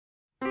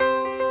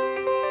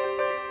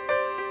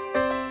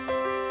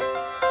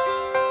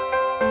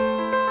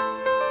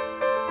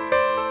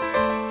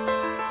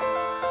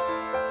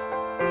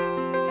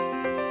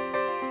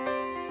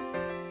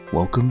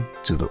Welcome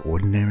to the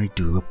Ordinary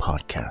Doula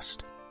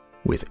Podcast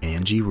with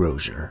Angie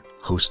Rozier,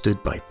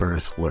 hosted by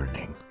Birth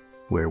Learning,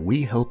 where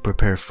we help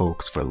prepare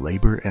folks for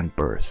labor and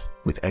birth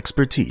with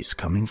expertise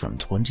coming from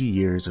 20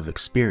 years of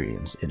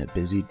experience in a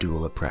busy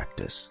doula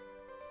practice,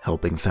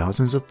 helping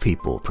thousands of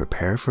people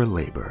prepare for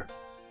labor,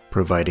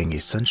 providing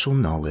essential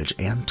knowledge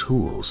and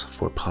tools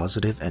for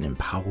positive and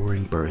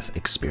empowering birth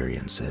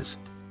experiences.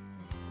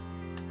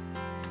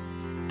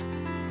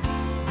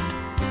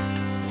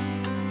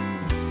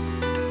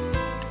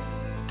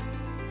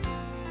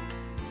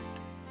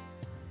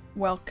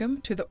 Welcome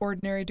to the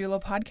Ordinary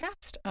Doula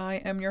Podcast. I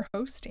am your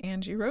host,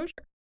 Angie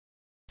Rozier.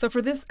 So for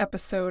this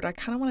episode, I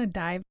kind of want to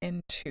dive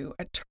into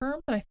a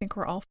term that I think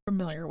we're all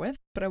familiar with,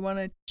 but I want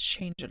to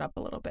change it up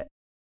a little bit.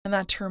 And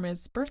that term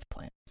is birth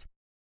plans.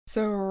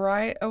 So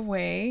right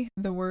away,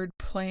 the word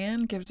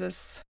plan gives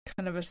us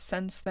kind of a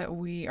sense that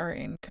we are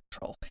in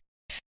control.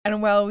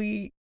 And while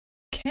we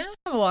can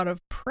have a lot of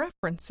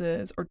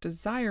preferences or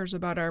desires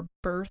about our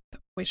birth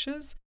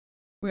wishes,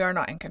 we are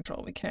not in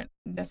control. We can't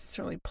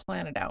necessarily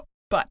plan it out.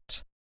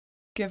 But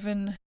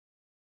given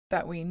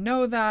that we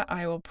know that,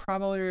 I will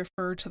probably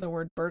refer to the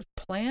word birth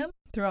plan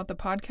throughout the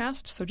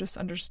podcast. So just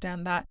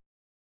understand that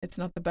it's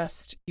not the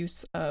best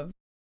use of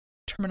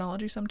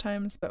terminology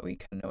sometimes, but we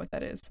kind of know what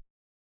that is.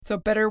 So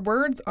better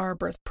words are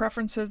birth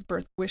preferences,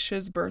 birth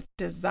wishes, birth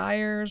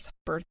desires,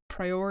 birth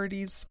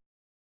priorities.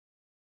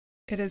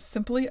 It is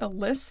simply a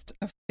list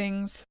of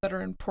things that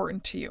are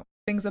important to you,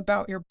 things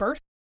about your birth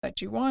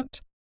that you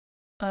want,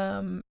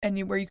 where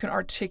you can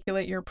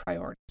articulate your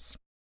priorities.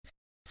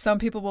 Some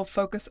people will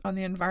focus on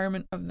the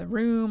environment of the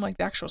room, like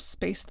the actual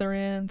space they're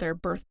in. Their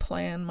birth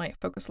plan might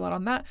focus a lot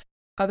on that.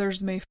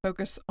 Others may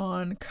focus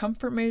on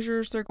comfort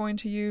measures they're going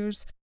to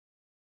use.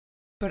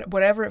 But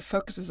whatever it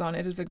focuses on,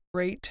 it is a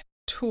great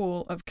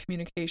tool of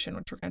communication,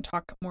 which we're going to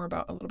talk more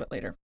about a little bit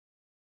later.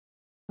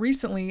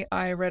 Recently,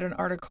 I read an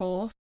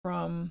article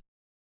from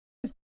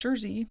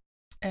Jersey,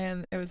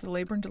 and it was a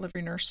labor and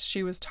delivery nurse.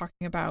 She was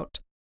talking about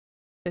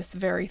this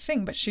very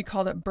thing, but she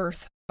called it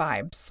birth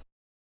vibes,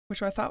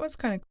 which I thought was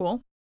kind of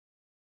cool.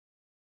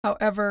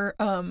 However,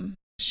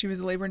 she was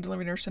a labor and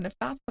delivery nurse, and if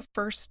that's the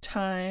first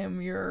time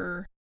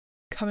you're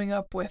coming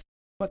up with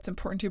what's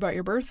important to you about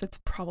your birth, it's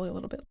probably a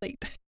little bit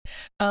late.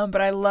 But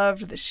I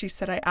loved that she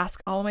said, I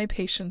ask all my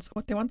patients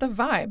what they want the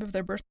vibe of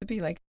their birth to be,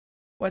 like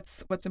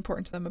what's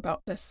important to them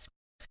about this.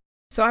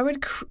 So I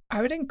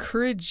would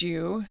encourage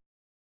you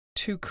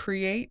to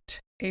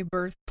create a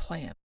birth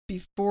plan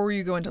before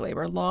you go into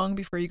labor, long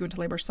before you go into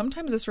labor.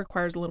 Sometimes this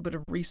requires a little bit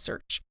of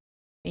research.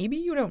 Maybe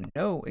you don't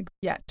know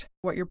yet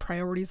what your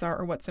priorities are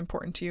or what's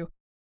important to you.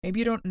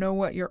 Maybe you don't know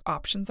what your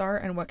options are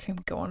and what can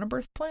go on a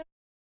birth plan.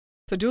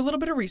 So do a little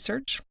bit of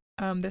research.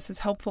 This is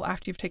helpful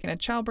after you've taken a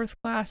childbirth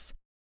class,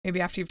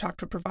 maybe after you've talked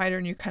to a provider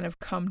and you kind of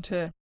come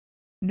to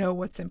know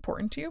what's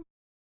important to you.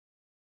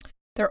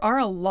 There are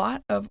a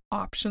lot of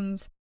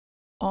options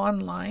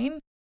online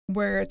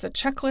where it's a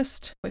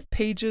checklist with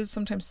pages,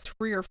 sometimes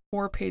 3 or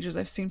 4 pages.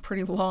 I've seen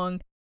pretty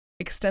long,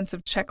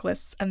 extensive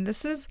checklists, and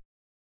this is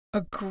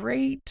a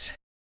great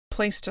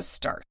place to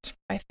start.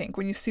 I think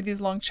when you see these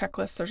long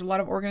checklists, there's a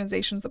lot of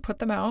organizations that put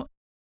them out.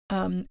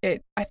 I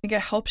think it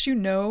helps you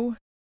know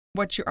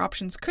what your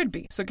options could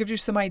be. So it gives you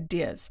some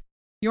ideas.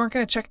 You aren't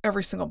going to check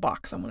every single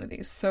box on one of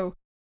these. So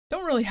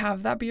don't really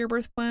have that be your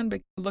birth plan,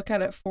 but look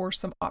at it for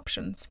some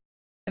options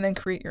and then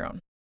create your own.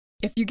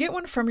 If you get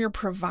one from your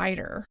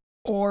provider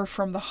or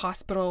from the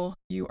hospital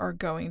you are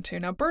going to,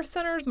 now birth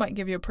centers might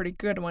give you a pretty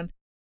good one,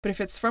 but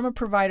if it's from a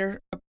provider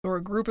or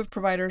a group of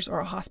providers or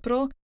a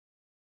hospital,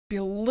 be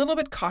a little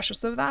bit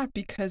cautious of that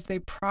because they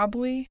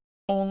probably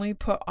only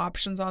put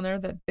options on there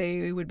that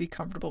they would be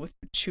comfortable with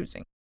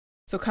choosing.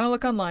 So kind of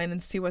look online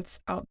and see what's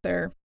out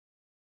there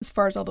as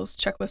far as all those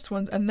checklist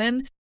ones, and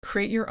then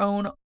create your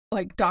own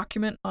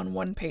document on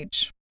one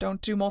page.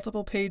 Don't do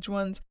multiple page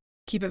ones.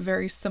 Keep it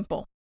very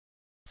simple.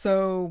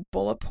 So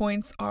bullet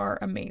points are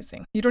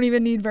amazing. You don't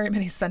even need very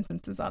many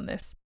sentences on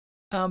this.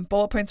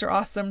 Bullet points are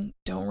awesome.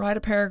 Don't write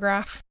a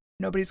paragraph.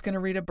 Nobody's going to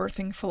read a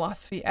birthing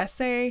philosophy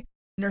essay.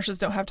 Nurses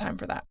don't have time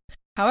for that.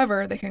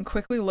 However, they can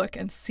quickly look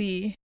and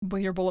see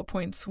with your bullet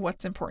points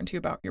what's important to you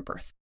about your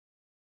birth.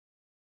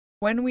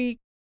 When we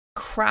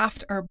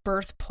craft our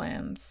birth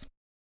plans,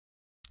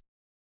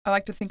 I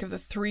like to think of the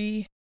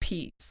 3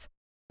 P's.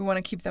 We want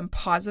to keep them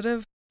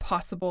positive,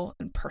 possible,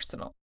 and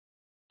personal.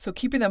 So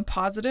keeping them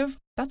positive,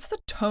 that's the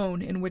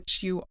tone in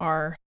which you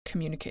are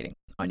communicating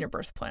on your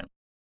birth plan.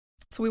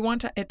 So we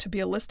want it to be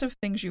a list of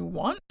things you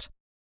want,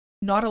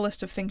 not a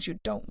list of things you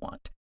don't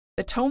want.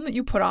 The tone that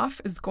you put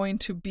off is going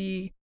to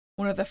be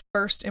one of the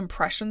first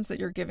impressions that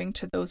you're giving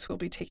to those who will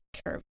be taking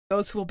care of,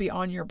 those who will be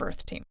on your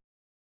birth team.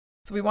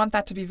 So we want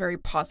that to be very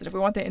positive. We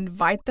want to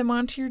invite them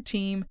onto your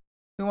team.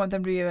 We want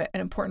them to be an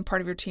important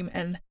part of your team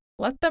and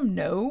let them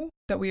know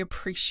that we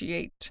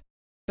appreciate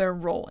their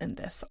role in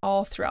this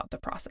all throughout the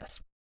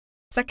process.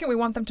 Second, we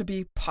want them to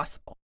be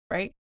possible,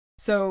 right?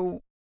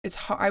 So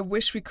I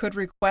wish we could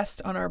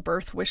request on our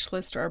birth wish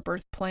list or our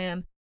birth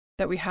plan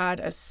that we had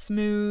a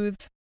smooth,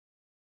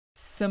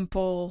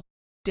 simple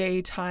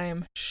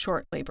daytime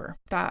short labor.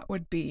 That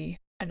would be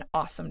an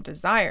awesome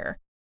desire.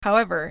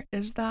 However,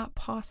 is that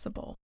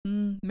possible?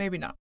 Maybe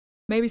not.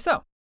 Maybe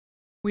so.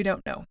 We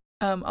don't know.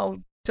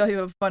 I'll tell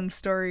you a fun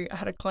story. I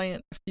had a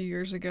client a few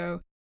years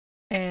ago,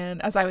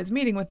 and as I was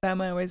meeting with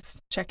them, I always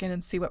check in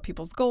and see what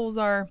people's goals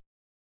are,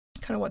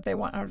 kind of what they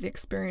want out of the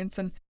experience.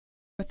 And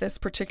with this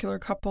particular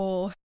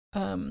couple,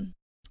 I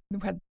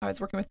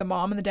was working with the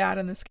mom and the dad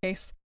in this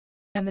case,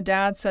 and the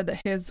dad said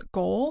that his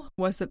goal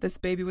was that this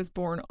baby was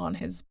born on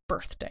his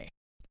birthday,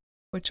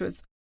 which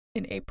was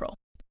in April.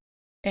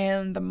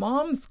 And the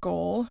mom's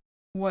goal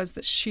was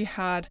that she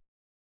had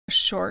a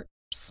short,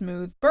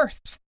 smooth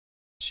birth.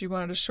 She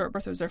wanted a short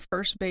birth. It was their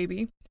first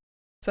baby.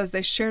 So as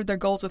they shared their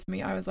goals with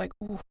me, I was like,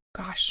 oh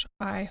gosh,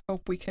 I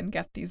hope we can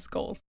get these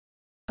goals.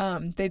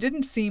 They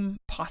didn't seem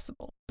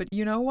possible. But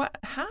you know what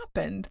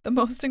happened? The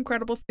most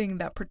incredible thing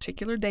that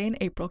particular day in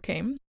April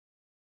came.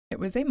 It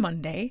was a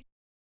Monday,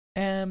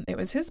 and it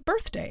was his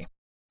birthday.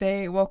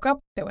 They woke up,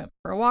 they went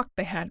for a walk,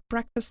 they had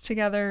breakfast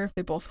together,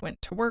 they both went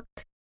to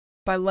work.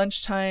 By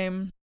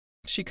lunchtime,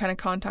 she kind of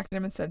contacted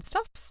him and said,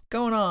 stuff's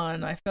going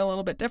on. I feel a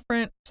little bit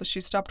different. So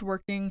she stopped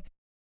working.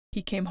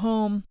 He came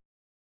home.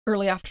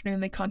 Early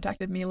afternoon, they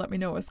contacted me, let me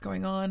know what was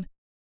going on.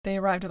 They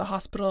arrived at the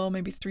hospital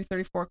maybe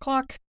 3:30, 4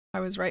 o'clock. I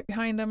was right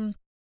behind him.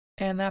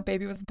 And that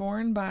baby was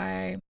born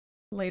by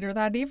later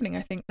that evening,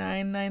 I think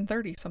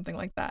 9:30, something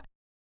like that.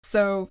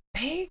 So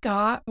they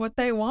got what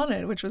they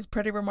wanted, which was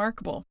pretty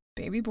remarkable.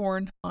 Baby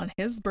born on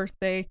his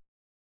birthday,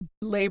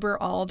 labor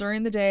all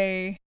during the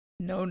day,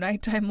 no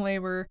nighttime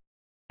labor,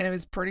 and it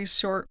was pretty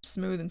short,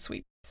 smooth, and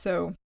sweet.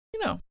 So,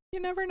 you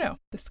never know.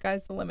 The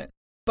sky's the limit.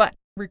 But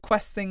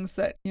request things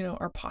that,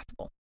 are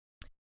possible.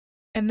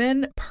 And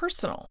then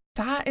personal.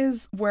 That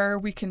is where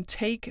we can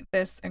take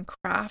this and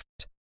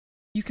craft.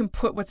 You can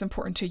put what's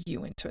important to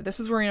you into it. This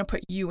is where you're going to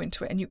put you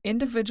into it. And you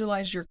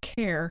individualize your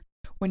care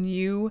when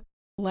you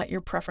let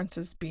your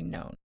preferences be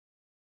known.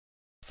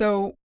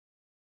 So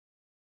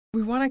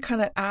we want to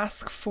kind of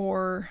ask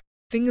for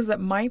things that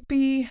might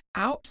be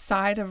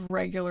outside of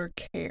regular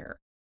care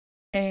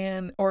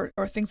and or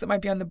things that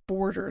might be on the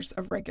borders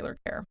of regular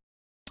care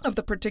of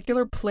the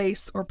particular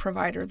place or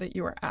provider that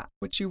you are at,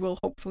 which you will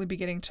hopefully be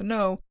getting to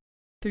know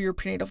through your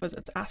prenatal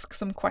visits. Ask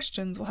some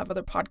questions. We'll have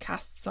other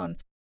podcasts on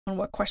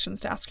what questions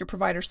to ask your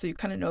provider so you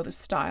kind of know the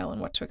style and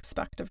what to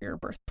expect of your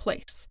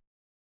birthplace.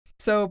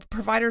 So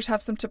providers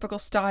have some typical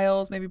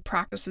styles, maybe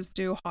practices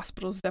do,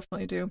 hospitals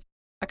definitely do.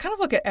 I kind of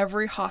look at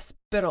every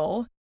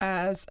hospital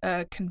as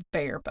a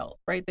conveyor belt,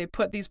 right? They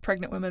put these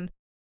pregnant women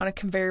on a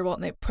conveyor belt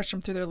and they push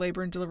them through their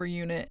labor and delivery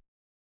unit.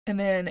 And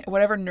then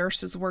whatever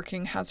nurse is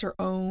working has her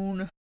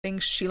own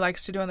things she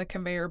likes to do on the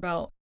conveyor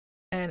belt.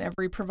 And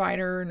every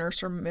provider,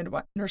 nurse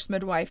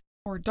midwife,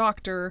 or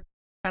doctor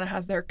kind of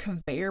has their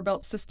conveyor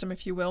belt system,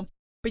 if you will.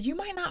 But you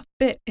might not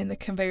fit in the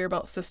conveyor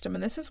belt system.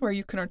 And this is where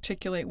you can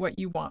articulate what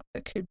you want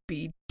that could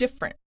be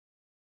different.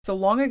 So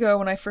long ago,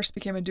 when I first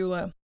became a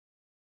doula,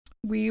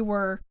 we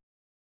were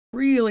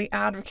really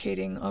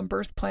advocating on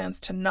birth plans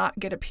to not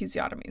get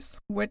episiotomies,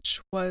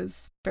 which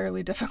was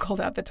fairly difficult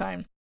at the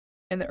time.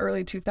 In the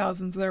early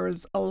 2000s, there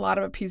was a lot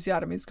of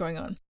episiotomies going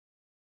on.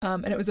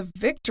 And it was a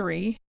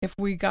victory if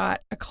we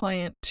got a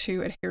client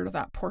to adhere to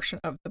that portion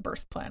of the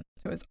birth plan.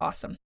 It was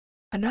awesome.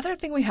 Another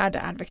thing we had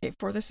to advocate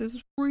for, this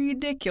is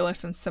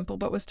ridiculous and simple,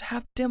 but was to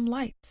have dim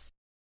lights.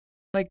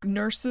 Like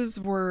nurses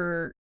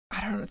were, I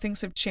don't know,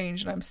 things have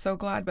changed and I'm so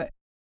glad, but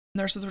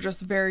nurses were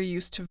just very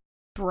used to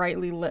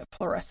brightly lit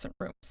fluorescent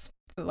rooms.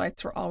 The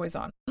lights were always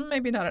on.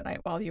 Maybe not at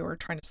night while you were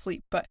trying to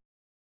sleep, but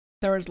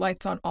there was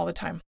lights on all the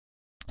time.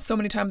 So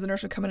many times the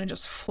nurse would come in and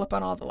just flip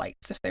on all the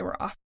lights if they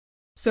were off.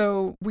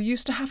 So we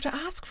used to have to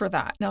ask for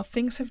that. Now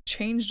things have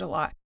changed a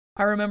lot.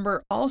 I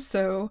remember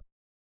also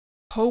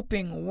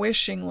hoping,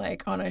 wishing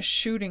like on a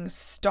shooting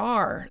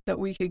star that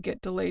we could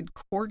get delayed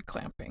cord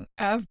clamping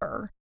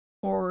ever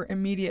or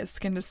immediate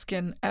skin to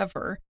skin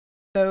ever.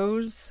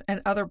 Those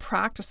and other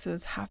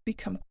practices have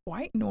become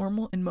quite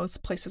normal in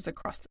most places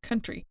across the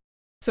country.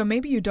 So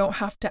maybe you don't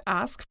have to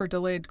ask for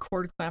delayed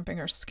cord clamping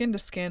or skin to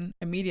skin,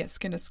 immediate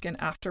skin to skin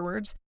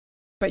afterwards,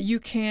 but you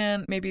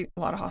can, maybe a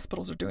lot of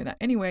hospitals are doing that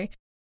anyway,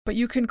 but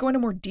you can go into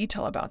more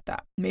detail about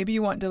that. Maybe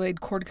you want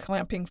delayed cord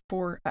clamping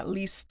for at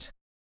least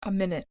a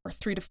minute or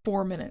 3 to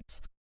 4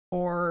 minutes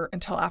or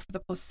until after the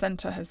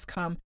placenta has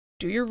come.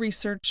 Do your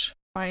research,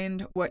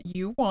 find what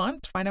you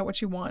want, find out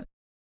what you want.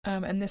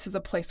 And this is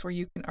a place where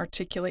you can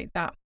articulate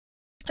that.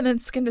 And then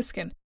skin to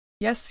skin.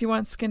 Yes, you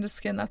want skin to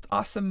skin. That's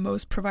awesome.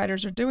 Most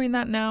providers are doing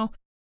that now.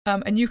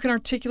 And you can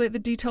articulate the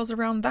details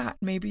around that.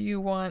 Maybe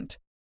you want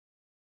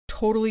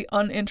totally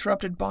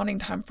uninterrupted bonding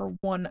time for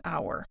 1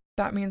 hour.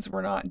 That means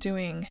we're not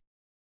doing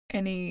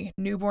any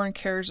newborn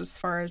cares as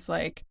far as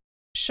like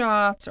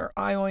shots or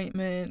eye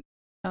ointment.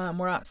 We're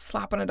not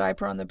slapping a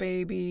diaper on the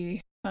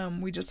baby.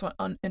 We just want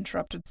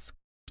uninterrupted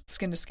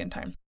skin to skin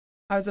time.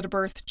 I was at a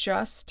birth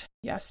just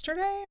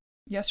yesterday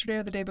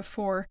or the day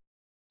before,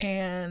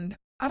 and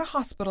at a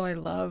hospital I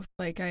love.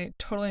 Like, I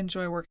totally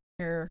enjoy working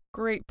here.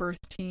 Great birth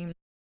team.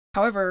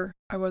 However,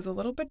 I was a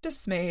little bit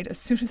dismayed as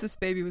soon as this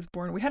baby was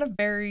born. We had a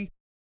very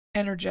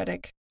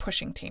energetic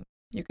pushing team,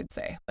 you could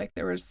say. Like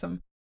there was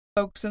some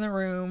folks in the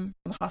room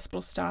from the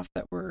hospital staff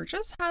that were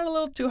just had a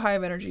little too high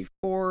of energy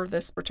for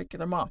this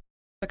particular mom.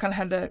 I kind of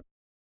had to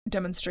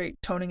demonstrate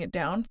toning it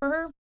down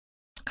for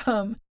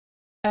her.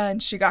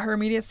 And she got her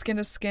immediate skin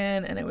to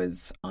skin, and it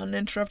was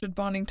uninterrupted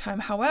bonding time.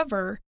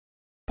 However,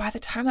 by the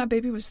time that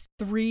baby was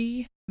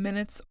 3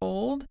 minutes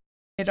old,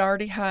 it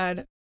already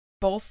had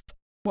both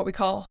what we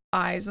call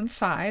eyes and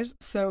thighs.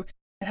 So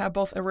it had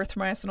both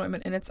erythromycin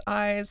ointment in its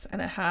eyes,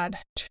 and it had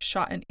a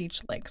shot in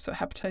each leg. So a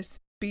hepatitis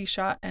B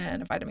shot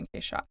and a vitamin K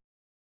shot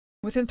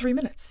within 3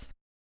 minutes.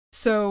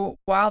 So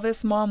while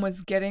this mom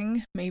was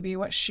getting maybe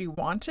what she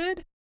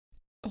wanted,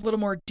 a little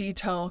more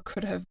detail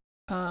could have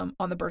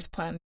on the birth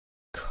plan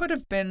could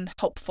have been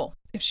helpful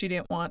if she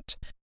didn't want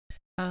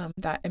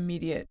that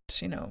immediate,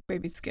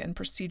 baby skin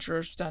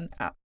procedures done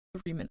at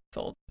 3 minutes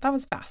old. That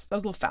was fast. That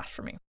was a little fast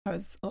for me. I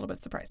was a little bit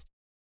surprised.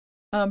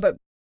 But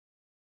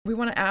we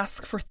want to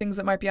ask for things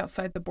that might be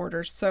outside the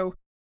borders. So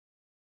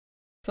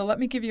let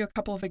me give you a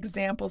couple of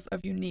examples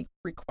of unique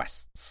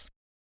requests.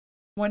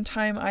 One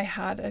time I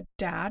had a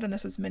dad, and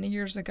this was many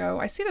years ago.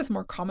 I see this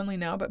more commonly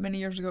now, but many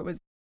years ago it was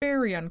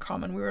very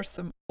uncommon. We were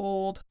some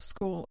old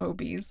school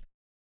OBs,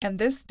 and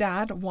this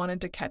dad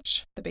wanted to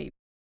catch the baby.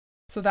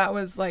 So that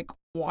was like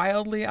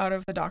wildly out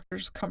of the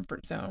doctor's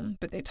comfort zone,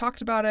 but they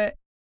talked about it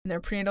in their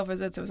prenatal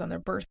visits. It was on their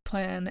birth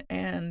plan,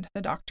 and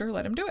the doctor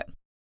let him do it.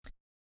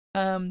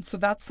 So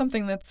that's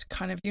something that's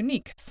kind of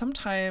unique.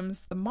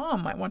 Sometimes the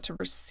mom might want to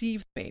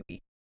receive the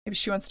baby. Maybe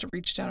she wants to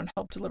reach down and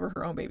help deliver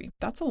her own baby.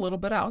 That's a little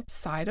bit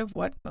outside of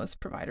what most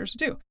providers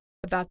do,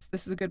 but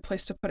this is a good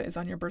place to put it, is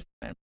on your birth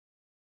plan.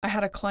 I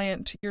had a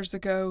client years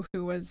ago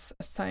who was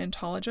a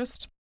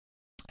Scientologist.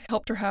 I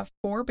helped her have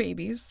 4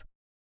 babies.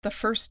 The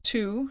first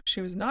 2,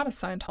 she was not a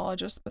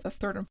Scientologist, but the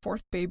third and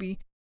fourth baby,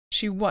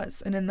 she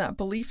was. And in that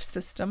belief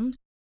system,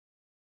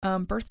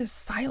 birth is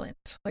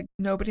silent. Like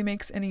nobody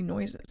makes any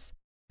noises.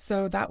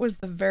 So that was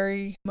the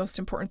very most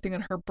important thing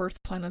on her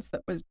birth plan, is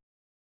that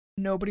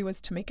nobody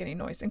was to make any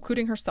noise,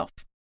 including herself.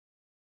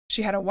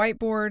 She had a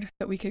whiteboard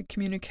that we could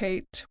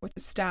communicate with the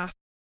staff.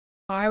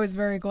 I was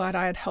very glad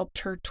I had helped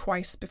her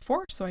twice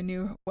before, so I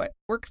knew what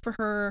worked for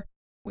her.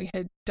 We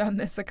had done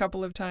this a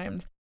couple of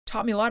times.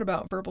 Taught me a lot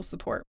about verbal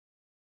support.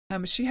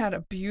 She had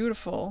a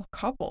beautiful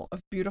couple of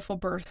beautiful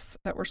births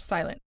that were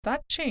silent.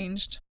 That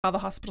changed how the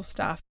hospital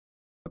staff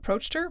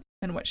approached her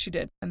and what she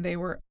did, and they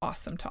were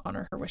awesome to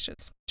honor her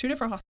wishes. 2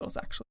 different hospitals,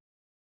 actually.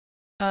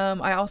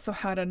 I also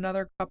had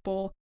another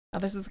couple. Now,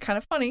 this is kind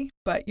of funny,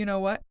 but you know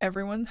what?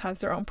 Everyone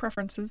has their own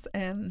preferences,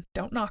 and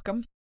don't knock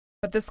them.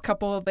 But this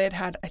couple, they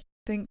had, I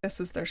think this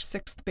was their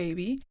 6th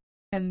baby,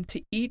 and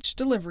to each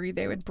delivery,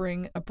 they would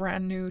bring a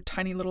brand new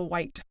tiny little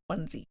white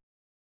onesie.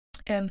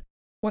 And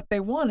what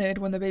they wanted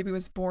when the baby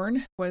was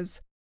born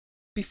was,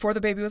 before the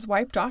baby was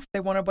wiped off,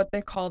 they wanted what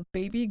they called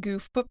baby goo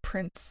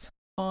footprints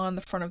on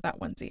the front of that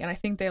onesie. And I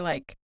think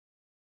they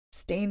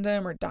stained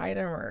them or dyed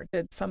them or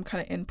did some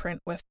kind of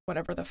imprint with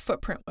whatever the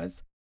footprint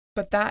was.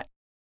 But that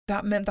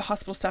meant the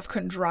hospital staff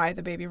couldn't dry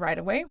the baby right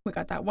away. We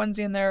got that onesie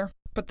in there,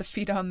 put the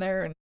feet on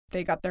there, and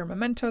they got their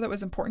memento that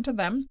was important to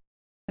them.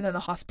 And then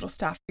the hospital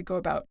staff could go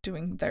about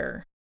doing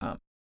their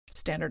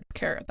standard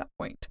care at that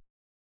point.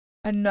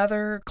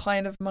 Another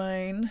client of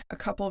mine, a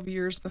couple of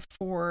years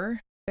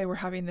before they were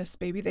having this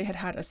baby, they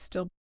had a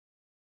stillborn.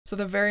 So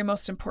the very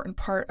most important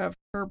part of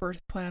her birth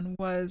plan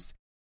was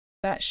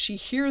that she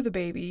hear the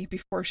baby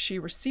before she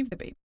received the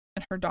baby.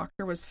 And her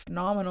doctor was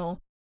phenomenal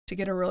to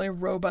get a really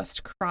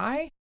robust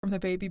cry from the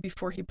baby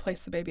before he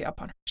placed the baby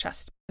up on her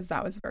chest, because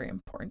that was very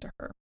important to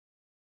her.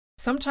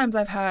 Sometimes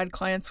I've had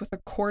clients with a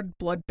cord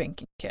blood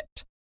banking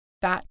kit.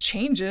 That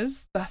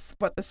changes. That's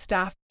what the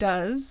staff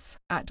does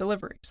at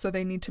delivery. So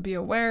they need to be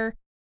aware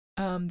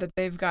that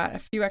they've got a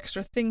few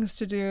extra things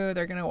to do.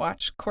 They're going to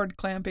watch cord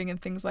clamping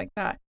and things like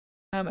that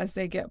as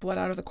they get blood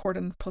out of the cord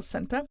and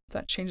placenta.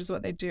 That changes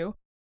what they do.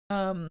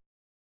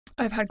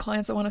 I've had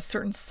clients that want a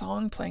certain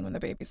song playing when the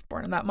baby's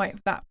born, and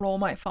that role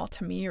might fall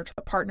to me or to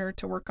the partner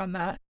to work on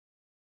that.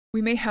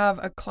 We may have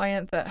a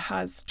client that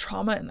has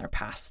trauma in their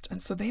past, and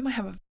so they might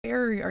have a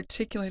very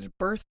articulated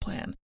birth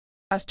plan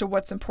as to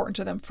what's important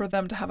to them for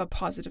them to have a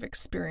positive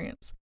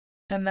experience.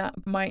 And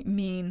that might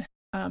mean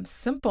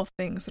simple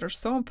things that are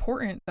so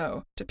important,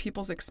 though, to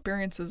people's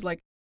experiences, like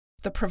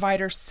the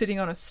provider sitting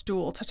on a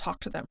stool to talk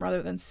to them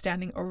rather than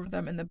standing over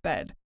them in the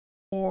bed,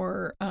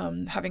 or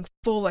having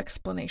full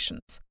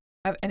explanations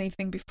of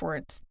anything before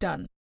it's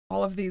done.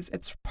 All of these,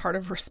 it's part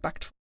of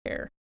respectful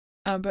care.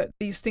 But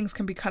these things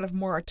can be kind of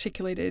more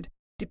articulated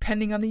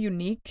depending on the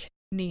unique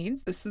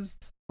needs. This is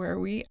where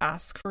we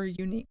ask for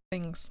unique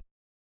things.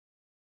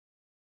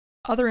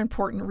 Other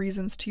important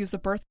reasons to use a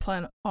birth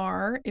plan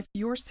are if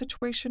your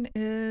situation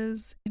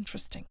is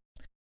interesting,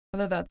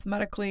 whether that's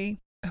medically,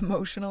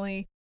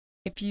 emotionally.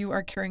 If you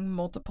are carrying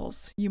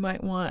multiples, you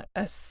might want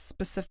a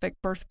specific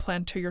birth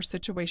plan to your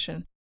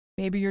situation.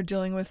 Maybe you're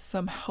dealing with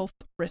some health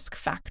risk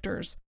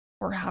factors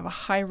or have a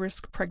high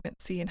risk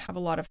pregnancy and have a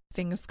lot of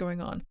things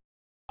going on.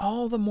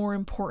 All the more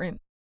important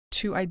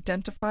to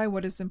identify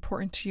what is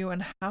important to you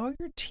and how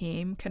your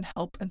team can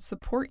help and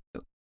support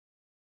you.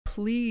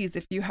 Please,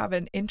 if you have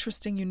an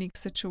interesting, unique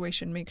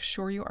situation, make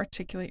sure you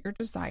articulate your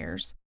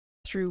desires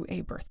through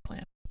a birth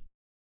plan.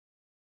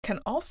 Can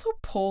also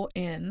pull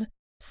in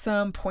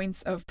some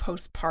points of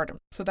postpartum.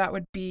 So that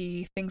would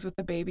be things with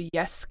the baby,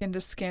 yes, skin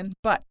to skin,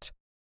 but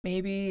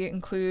maybe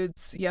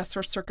includes, yes,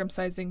 we're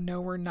circumcising,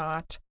 no, we're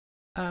not.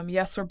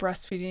 Yes, we're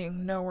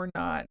breastfeeding, no, we're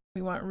not.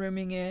 We want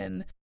rooming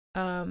in.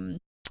 And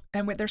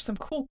there's some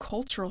cool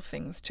cultural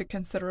things to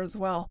consider as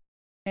well.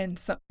 And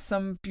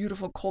some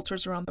beautiful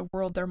cultures around the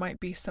world, there might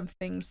be some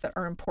things that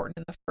are important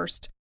in the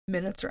first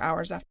minutes or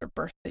hours after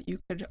birth that you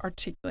could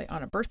articulate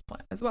on a birth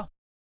plan as well.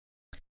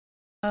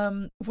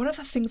 One of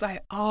the things I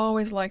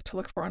always like to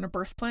look for on a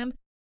birth plan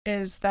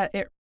is that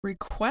it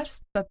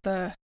requests that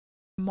the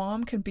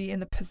mom can be in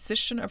the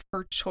position of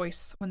her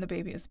choice when the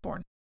baby is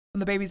born. When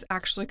the baby's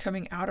actually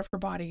coming out of her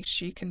body,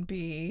 she can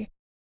be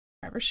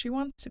wherever she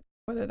wants to,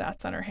 whether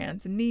that's on her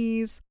hands and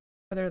knees,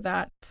 whether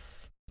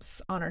that's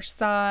on her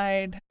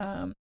side.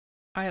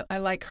 I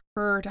like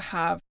her to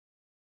have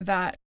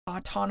that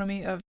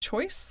autonomy of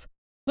choice.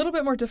 A little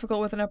bit more difficult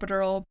with an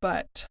epidural,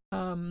 but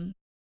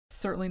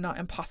certainly not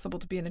impossible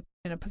to be in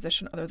a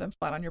position other than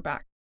flat on your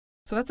back.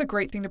 So that's a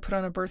great thing to put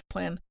on a birth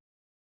plan.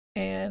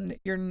 And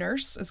your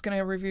nurse is going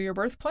to review your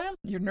birth plan.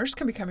 Your nurse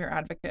can become your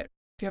advocate.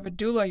 If you have a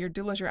doula, your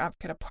doula is your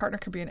advocate. A partner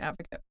can be an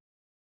advocate.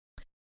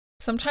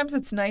 Sometimes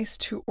it's nice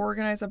to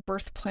organize a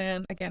birth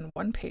plan. Again,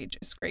 one page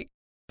is great,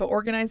 but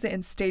organize it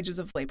in stages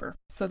of labor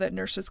so that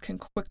nurses can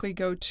quickly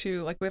go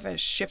to, like we have a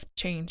shift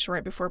change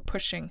right before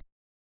pushing,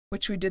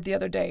 which we did the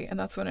other day. And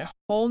that's when a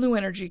whole new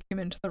energy came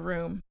into the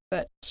room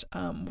that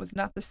was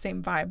not the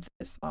same vibe that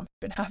this mom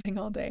had been having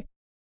all day.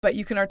 But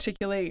you can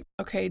articulate,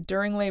 okay,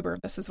 during labor,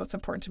 this is what's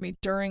important to me.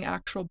 During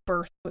actual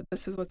birth,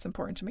 this is what's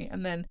important to me.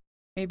 And then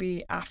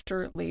maybe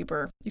after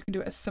labor, you can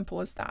do it as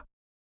simple as that.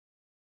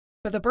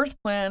 But the birth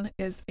plan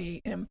is an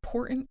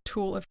important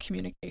tool of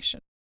communication.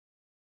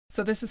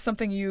 So this is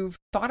something you've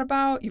thought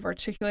about, you've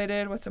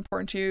articulated what's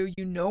important to you,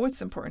 you know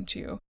what's important to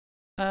you.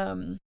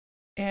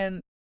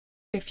 And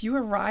if you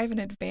arrive in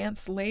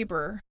advanced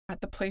labor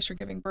at the place you're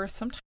giving birth,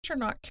 sometimes you're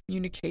not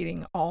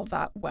communicating all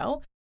that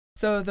well.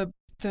 So the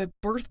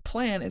birth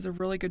plan is a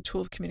really good tool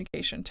of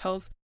communication.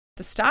 Tells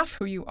the staff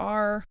who you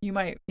are. You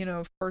might,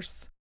 of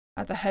course,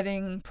 at the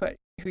heading, put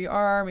who you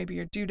are, maybe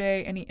your due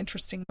date, any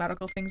interesting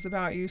medical things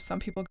about you. Some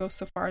people go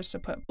so far as to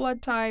put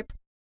blood type.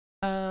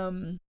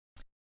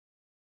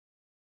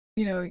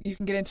 You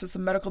can get into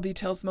some medical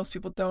details. Most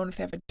people don't. If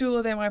they have a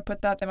doula, they might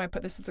put that. They might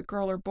put this as a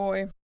girl or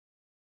boy.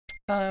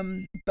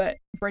 But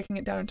breaking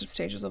it down into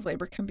stages of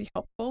labor can be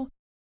helpful.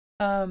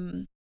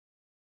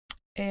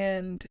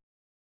 And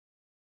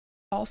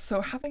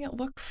also having it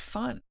look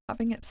fun,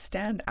 having it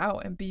stand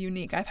out and be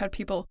unique. I've had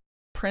people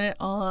print it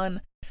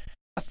on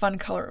a fun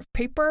color of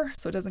paper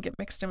so it doesn't get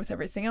mixed in with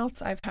everything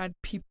else. I've had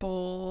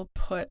people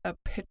put a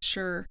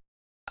picture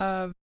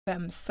of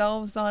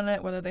themselves on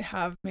it, whether they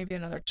have maybe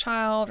another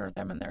child or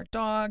them and their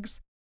dogs.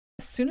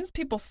 As soon as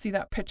people see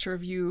that picture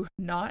of you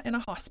not in a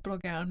hospital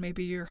gown,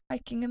 maybe you're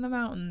hiking in the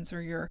mountains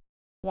or you're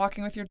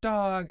walking with your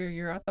dog or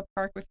you're at the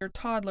park with your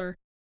toddler,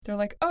 they're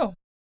like, oh,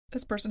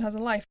 this person has a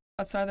life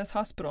outside of this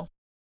hospital.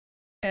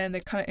 And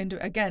they kind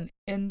of,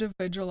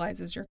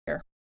 individualizes your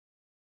care.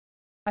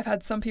 I've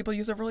had some people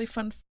use a really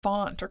fun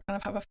font or kind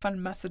of have a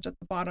fun message at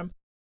the bottom.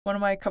 One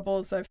of my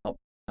couples I've helped,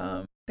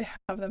 I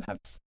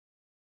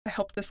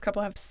helped this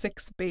couple have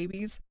 6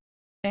 babies.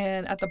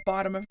 And at the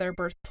bottom of their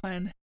birth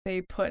plan,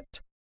 they put,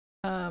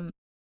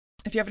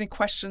 if you have any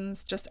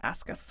questions, just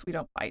ask us, we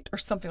don't bite, or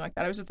something like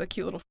that. It was just a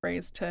cute little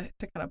phrase to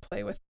kind of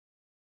play with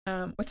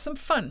some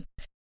fun.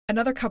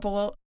 Another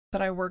couple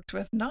that I worked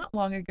with not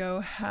long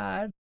ago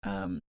had,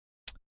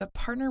 the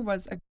partner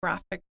was a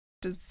graphic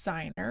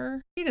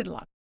designer. He did a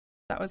lot.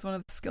 That was one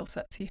of the skill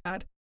sets he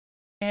had.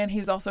 And he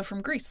was also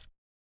from Greece.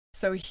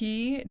 So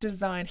he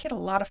had a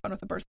lot of fun with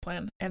the birth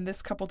plan. And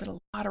this couple did a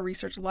lot of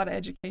research, a lot of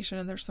education.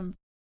 And there's some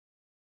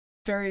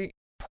very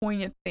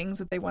poignant things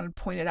that they wanted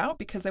pointed out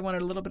because they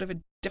wanted a little bit of a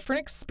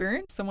different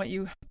experience than what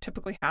you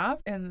typically have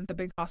in the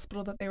big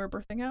hospital that they were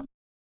birthing at.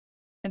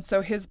 And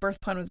so his birth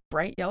plan was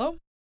bright yellow,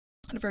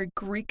 had a very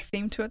Greek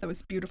theme to it that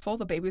was beautiful.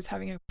 The baby was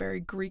having a very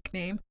Greek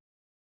name.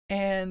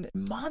 And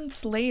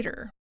months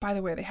later, by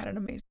the way, they had an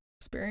amazing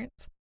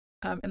experience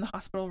in the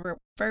hospital, were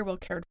very well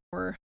cared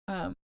for.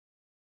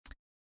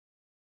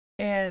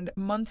 And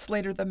months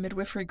later, the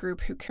midwifery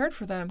group who cared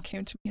for them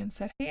came to me and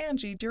said, hey,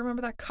 Angie, do you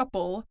remember that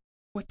couple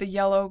with the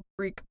yellow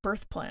Greek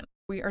birth plan?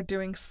 We are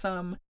doing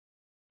some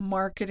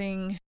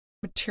marketing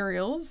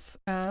materials,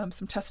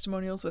 some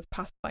testimonials with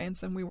past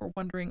clients, and we were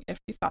wondering if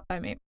you thought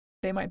that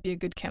they might be a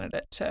good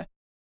candidate to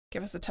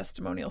give us a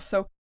testimonial.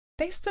 So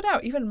they stood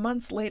out even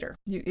months later.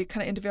 It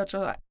kind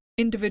of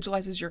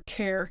individualizes your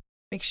care,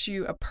 makes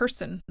you a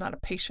person, not a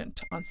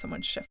patient, on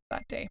someone's shift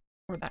that day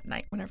or that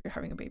night whenever you're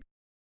having a baby.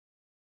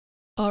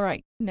 All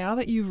right, now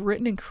that you've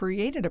written and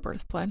created a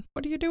birth plan,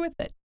 what do you do with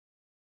it?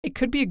 It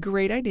could be a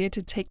great idea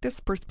to take this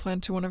birth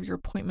plan to one of your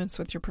appointments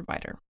with your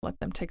provider. Let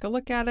them take a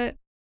look at it.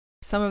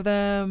 Some of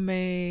them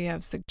may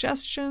have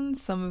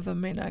suggestions, some of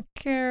them may not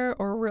care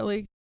or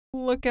really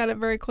look at it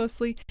very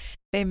closely.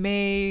 They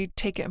may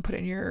take it and put it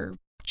in your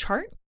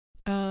chart.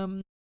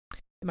 They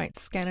might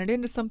scan it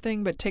into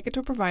something, but take it to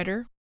a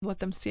provider, let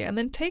them see it, and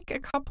then take a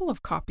couple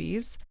of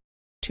copies,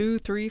 2,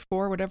 3,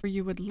 4, whatever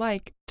you would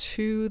like,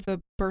 to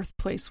the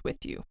birthplace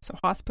with you. So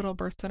hospital,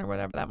 birth center,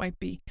 whatever that might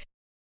be.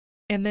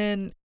 And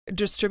then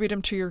distribute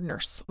them to your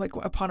nurse, like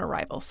upon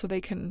arrival, so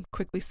they can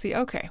quickly see,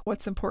 okay,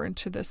 what's important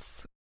to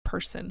this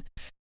person.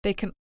 They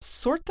can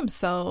sort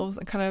themselves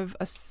and kind of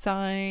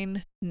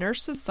assign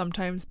nurses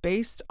sometimes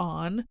based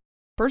on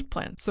birth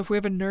plans. So if we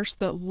have a nurse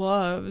that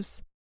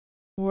loves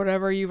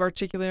whatever you've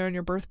articulated on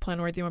your birth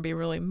plan, whether you want to be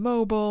really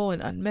mobile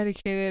and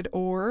unmedicated,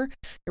 or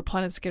your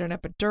plan is to get an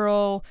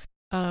epidural,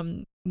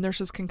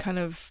 nurses can kind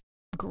of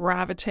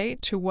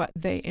gravitate to what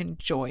they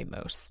enjoy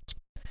most.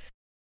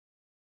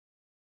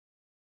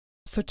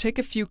 So take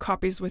a few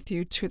copies with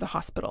you to the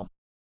hospital.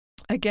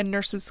 Again,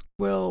 nurses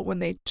will,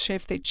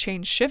 if they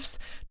change shifts,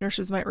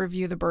 nurses might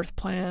review the birth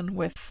plan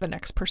with the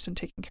next person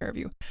taking care of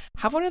you.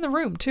 Have one in the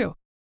room too,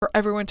 for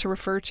everyone to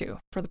refer to.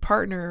 For the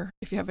partner,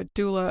 if you have a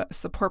doula, a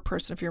support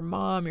person, if your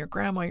mom, your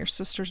grandma, your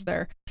sister's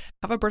there,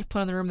 have a birth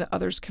plan in the room that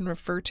others can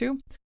refer to.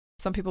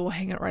 Some people will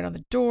hang it right on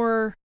the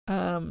door,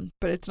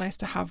 but it's nice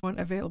to have one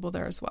available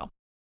there as well.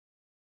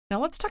 Now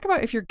let's talk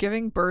about if you're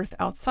giving birth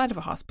outside of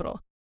a hospital.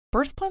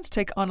 Birth plans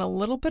take on a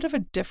little bit of a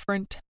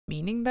different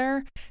meaning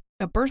there.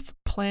 A birth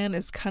plan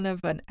is kind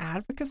of an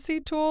advocacy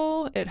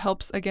tool. It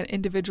helps, again,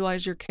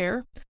 individualize your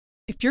care.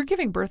 If you're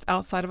giving birth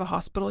outside of a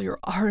hospital,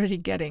 you're already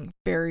getting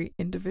very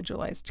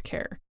individualized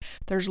care.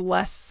 There's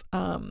less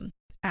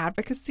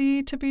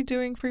advocacy to be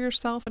doing for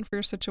yourself and for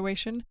your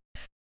situation,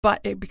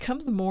 but it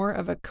becomes more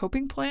of a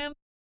coping plan,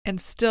 and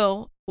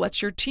still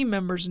let your team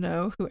members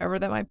know, whoever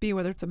that might be,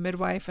 whether it's a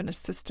midwife, an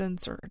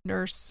assistant, or a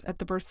nurse at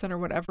the birth center,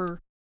 whatever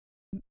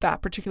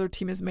that particular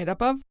team is made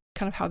up of,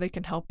 kind of how they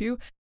can help you.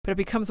 But it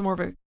becomes more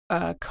of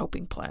a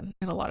coping plan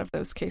in a lot of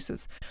those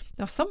cases.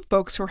 Now, some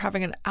folks who are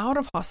having an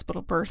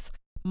out-of-hospital birth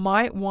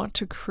might want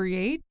to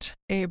create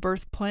a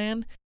birth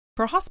plan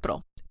for a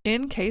hospital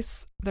in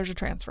case there's a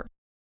transfer,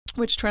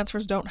 which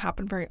transfers don't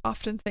happen very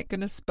often, thank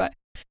goodness, but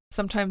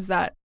sometimes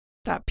that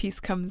piece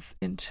comes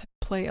into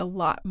play a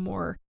lot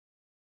more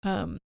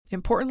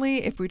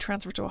importantly if we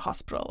transfer to a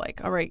hospital.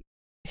 Like, all right,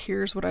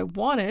 here's what I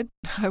wanted.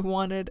 I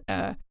wanted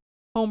a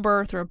home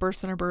birth or a birth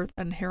center birth,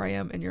 and here I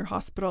am in your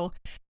hospital.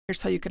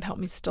 Here's how you can help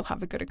me still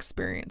have a good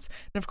experience.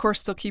 And of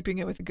course, still keeping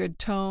it with a good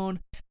tone,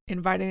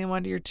 inviting them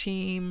onto your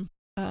team,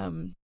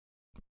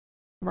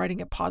 writing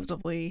it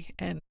positively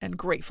and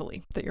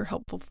gratefully that you're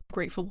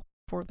grateful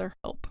for their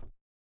help.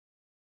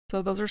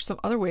 So those are some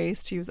other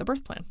ways to use a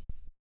birth plan.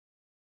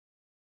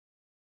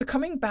 So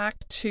coming back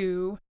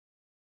to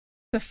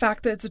the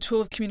fact that it's a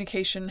tool of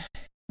communication,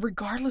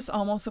 regardless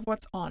almost of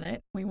what's on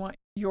it, we want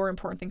your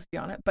important things to be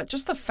on it, but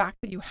just the fact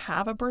that you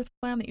have a birth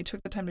plan, that you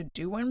took the time to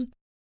do one,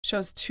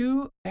 shows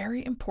two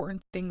very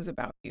important things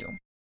about you.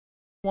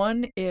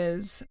 One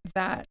is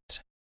that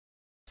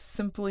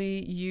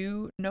simply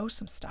you know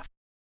some stuff.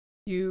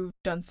 You've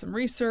done some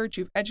research,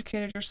 you've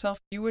educated yourself.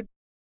 You would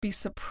be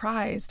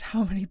surprised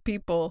how many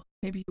people,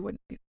 maybe you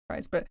wouldn't be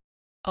surprised, but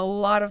a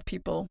lot of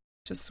people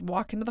just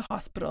walk into the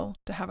hospital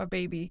to have a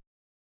baby,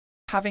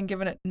 having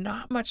given it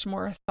not much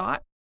more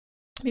thought,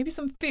 maybe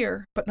some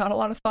fear, but not a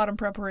lot of thought and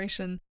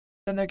preparation,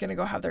 then they're going to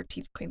go have their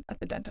teeth cleaned at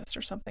the dentist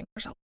or something.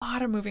 There's a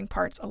lot of moving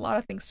parts, a lot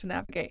of things to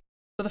navigate.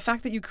 So the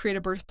fact that you create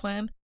a birth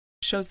plan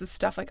shows this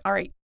stuff like, all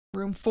right,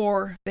 room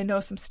 4, they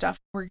know some stuff.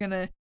 We're going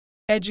to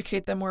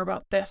educate them more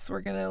about this.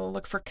 We're going to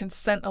look for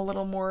consent a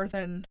little more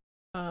than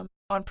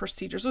on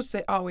procedures, which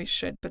they always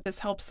should. But this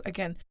helps,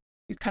 again,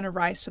 you kind of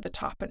rise to the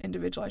top and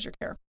individualize your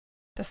care.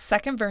 The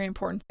second very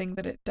important thing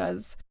that it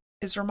does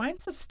is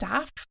reminds the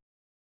staff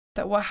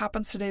that what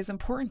happens today is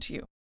important to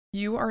you.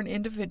 You are an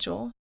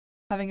individual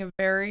having a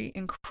very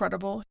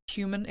incredible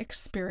human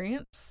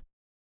experience.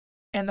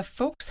 And the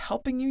folks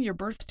helping you, your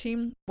birth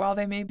team, while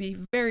they may be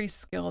very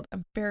skilled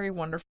and very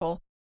wonderful,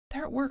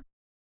 they're at work.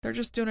 They're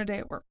just doing a day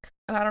at work.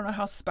 And I don't know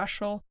how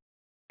special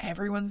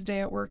everyone's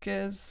day at work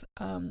is,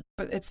 but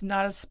it's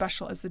not as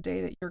special as the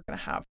day that you're going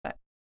to have that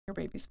your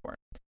baby's born.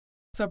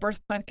 So a birth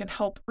plan can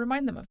help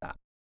remind them of that.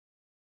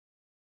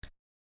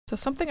 So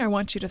something I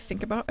want you to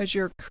think about as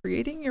you're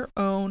creating your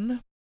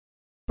own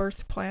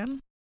birth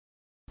plan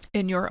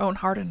in your own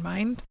heart and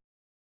mind,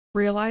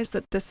 realize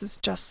that this is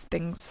just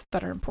things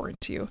that are important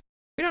to you.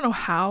 We don't know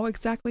how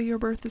exactly your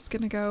birth is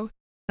going to go,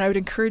 and I would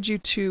encourage you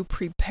to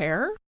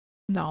prepare.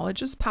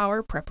 Knowledge is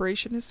power,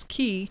 preparation is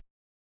key.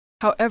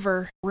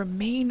 However,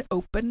 remain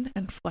open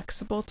and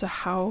flexible to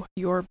how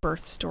your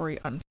birth story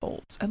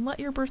unfolds, and let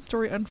your birth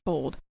story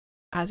unfold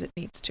as it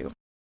needs to,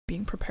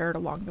 being prepared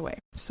along the way.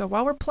 So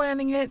while we're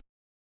planning it,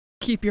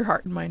 keep your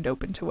heart and mind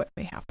open to what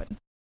may happen.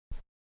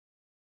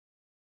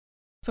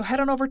 So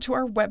head on over to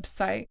our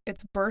website.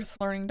 It's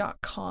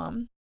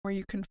birthlearning.com, where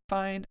you can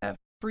find a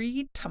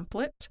free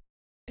template.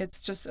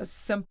 It's just a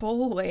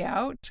simple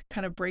layout,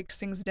 kind of breaks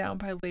things down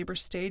by labor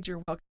stage.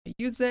 You're welcome to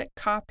use it,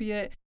 copy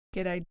it,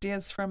 get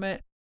ideas from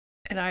it.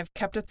 And I've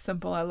kept it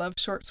simple. I love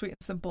short, sweet,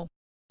 and simple.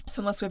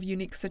 So unless we have a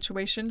unique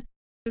situation,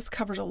 this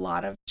covers a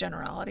lot of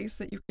generalities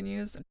that you can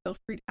use, and feel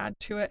free to add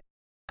to it.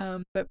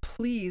 But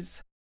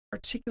please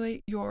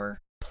articulate your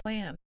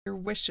plan, your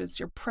wishes,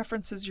 your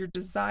preferences, your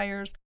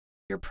desires,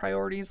 your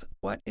priorities.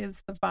 What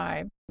is the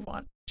vibe you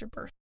want at your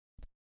birth?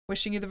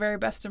 Wishing you the very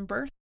best in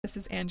birth. This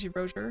is Angie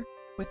Rozier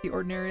with the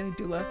Ordinarily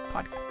Doula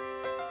podcast.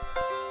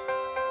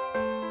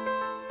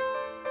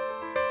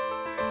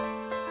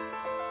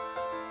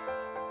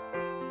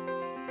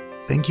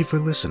 Thank you for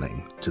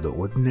listening to the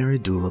Ordinary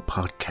Doula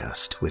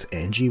podcast with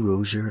Angie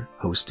Rozier,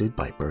 hosted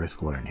by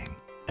Birth Learning.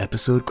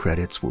 Episode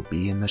credits will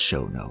be in the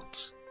show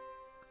notes.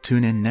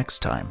 Tune in next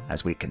time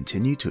as we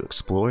continue to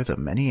explore the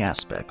many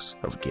aspects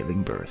of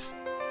giving birth.